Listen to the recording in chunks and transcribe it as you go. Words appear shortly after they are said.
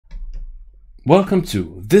Welcome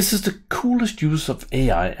to This is the coolest use of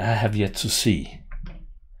AI I have yet to see.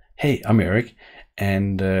 Hey, I'm Eric,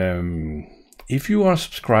 and if you are a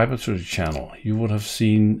subscriber to the channel, you would have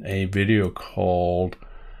seen a video called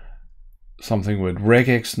something with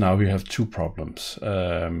RegEx. Now you have two problems.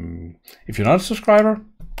 If you're not a subscriber,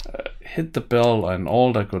 hit the bell and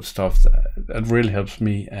all that good stuff. That really helps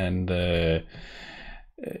me, and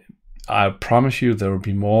I promise you there will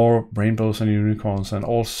be more rainbows and unicorns and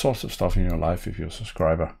all sorts of stuff in your life if you're a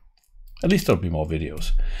subscriber. At least there'll be more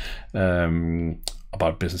videos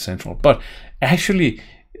about Business Central. But actually,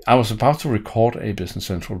 I was about to record a Business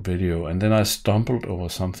Central video, and then I stumbled over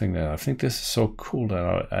something that I think this is so cool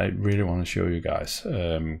that I really want to show you guys.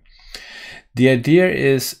 The idea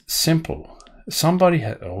is simple. Somebody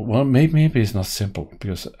had, well, maybe it's not simple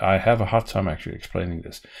because I have a hard time actually explaining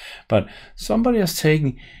this, but somebody has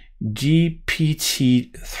taken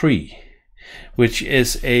GPT-3, which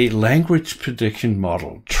is a language prediction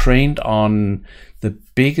model trained on the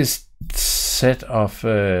biggest set of,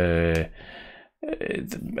 I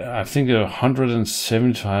think there are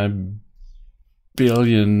 175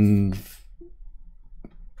 billion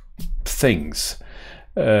things,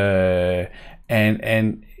 and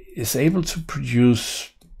is able to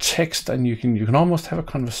produce text, and you can almost have a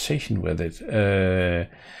conversation with it,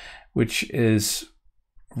 which is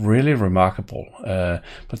really remarkable.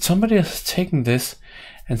 But somebody has taken this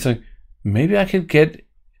and said, maybe I could get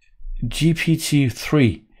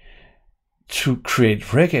GPT-3 to create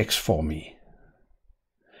RegEx for me.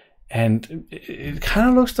 And it kind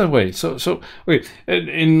of looks that way. So wait,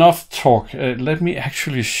 enough talk. Let me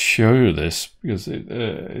actually show you this, because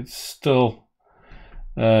it's still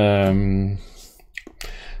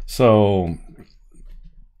so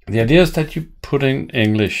the idea is that you put in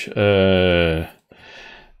English at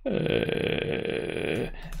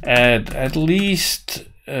least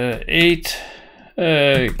 8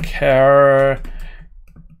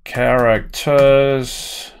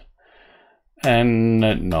 characters and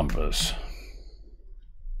numbers.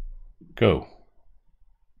 Go.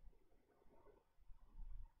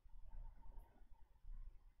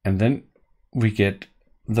 And then we get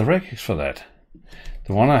the RegEx for that.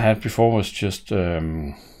 The one I had before was just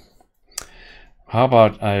how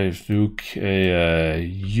about I do a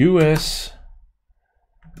US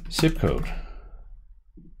zip code.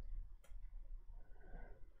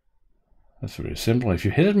 That's really simple. If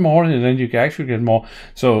you hit it more, then you can actually get more.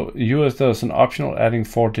 So US, there's an optional adding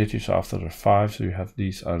 4 digits after the 5, so you have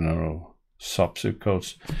these, I don't know, sub zip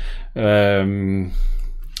codes. You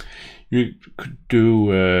could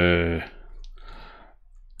do an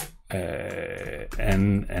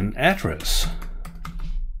address,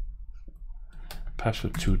 perhaps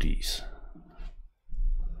with 2 Ds.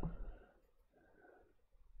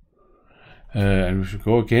 And if we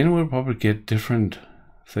go again, we'll probably get different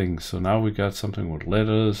things. So now we got something with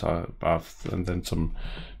letters and then some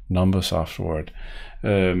numbers afterward.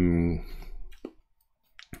 You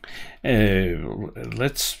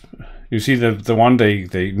see that the one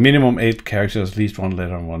they minimum 8 characters, at least 1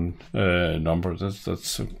 letter and 1 number.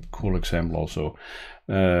 That's a cool example also.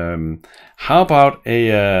 How about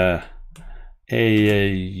a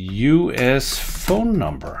US phone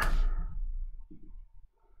number?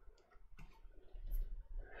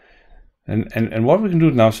 And what we can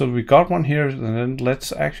do now, so we got one here, and then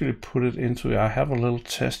let's actually put it into, I have a little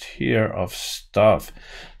test here of stuff.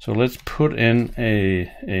 So let's put in a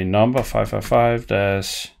number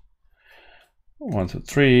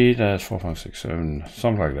 555-123-4567,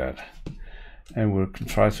 something like that. And we can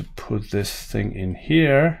try to put this thing in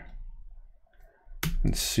here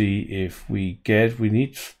and see if we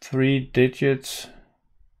need 3 digits.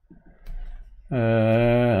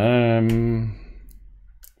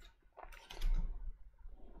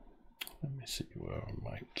 Let me see where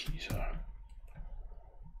my keys are.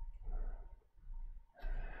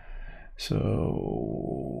 So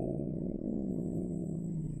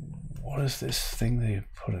what is this thing they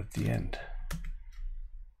put at the end?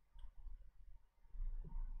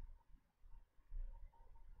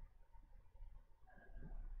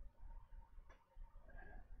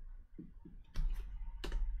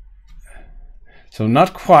 So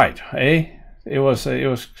not quite, eh? There was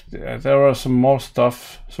some more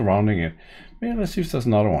stuff surrounding it. Maybe let's see if there's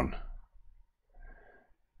another one.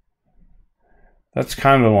 That's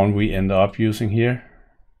kind of the one we end up using here.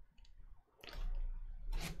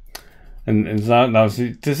 And now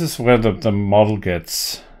see, this is where the model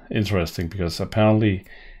gets interesting, because apparently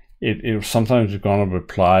it sometimes is gonna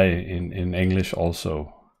reply in English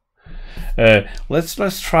also.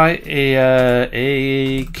 Let's try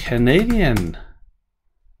a Canadian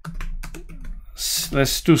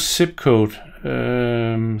let's do zip code.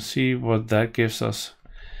 See what that gives us.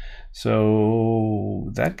 So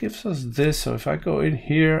that gives us this. So if I go in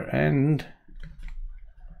here and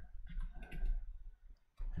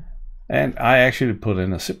I actually put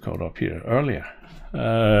in a zip code up here earlier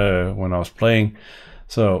when I was playing,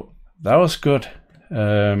 so that was good.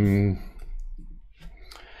 A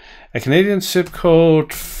Canadian zip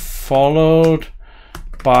code followed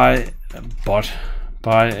by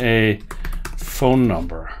a phone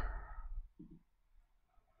number.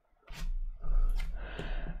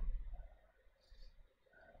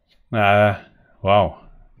 Wow,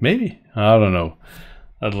 maybe, I don't know.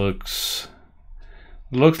 That looks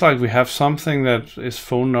like we have something that is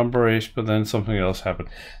phone number-ish, but then something else happened.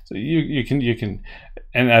 So you can,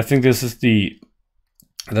 and I think this is the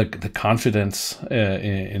confidence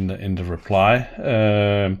in the reply.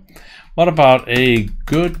 What about a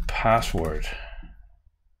good password?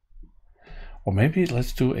 Or maybe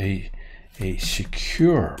let's do a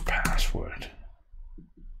secure password.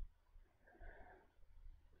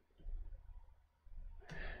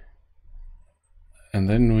 And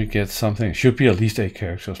then we get something. It should be at least 8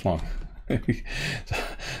 characters long.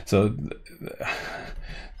 So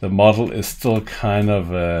the model is still kind of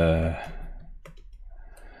I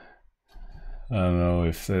don't know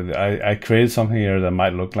if I created something here that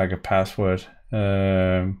might look like a password.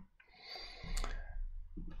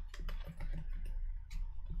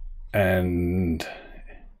 And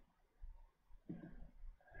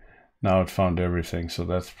now it found everything, so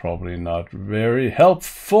that's probably not very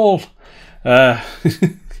helpful.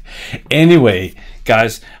 Anyway,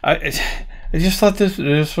 guys, I just thought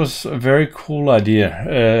this was a very cool idea,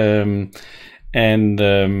 and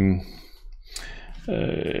an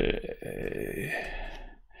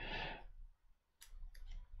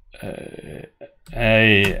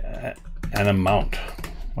amount.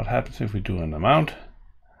 What happens if we do an amount?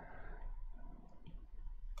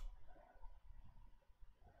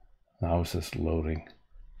 Now it's just loading.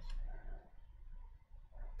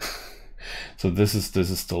 So this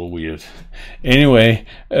is still weird. Anyway,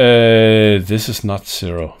 this is not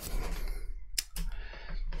 0.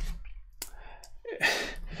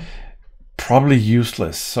 Probably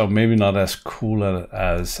useless, so maybe not as cool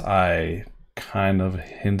as I kind of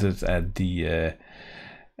hinted at the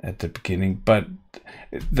beginning. But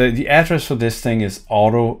the address for this thing is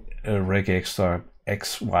auto regx.xyz.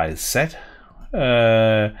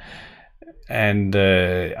 And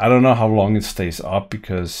I don't know how long it stays up,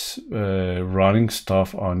 because running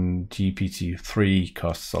stuff on GPT-3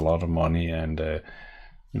 costs a lot of money, and you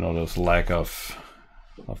know, there's lack of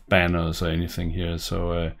banners or anything here.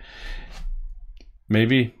 So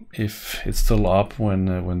maybe if it's still up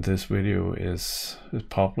when this video is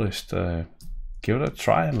published, give it a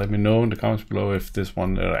try and let me know in the comments below if this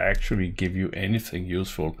one will actually give you anything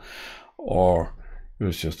useful, or it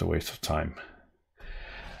was just a waste of time.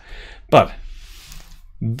 But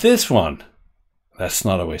this one, that's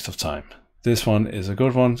not a waste of time. This one is a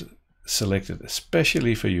good one, selected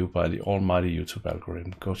especially for you by the almighty YouTube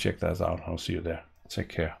algorithm. Go check that out. I'll see you there. Take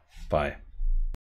care. Bye.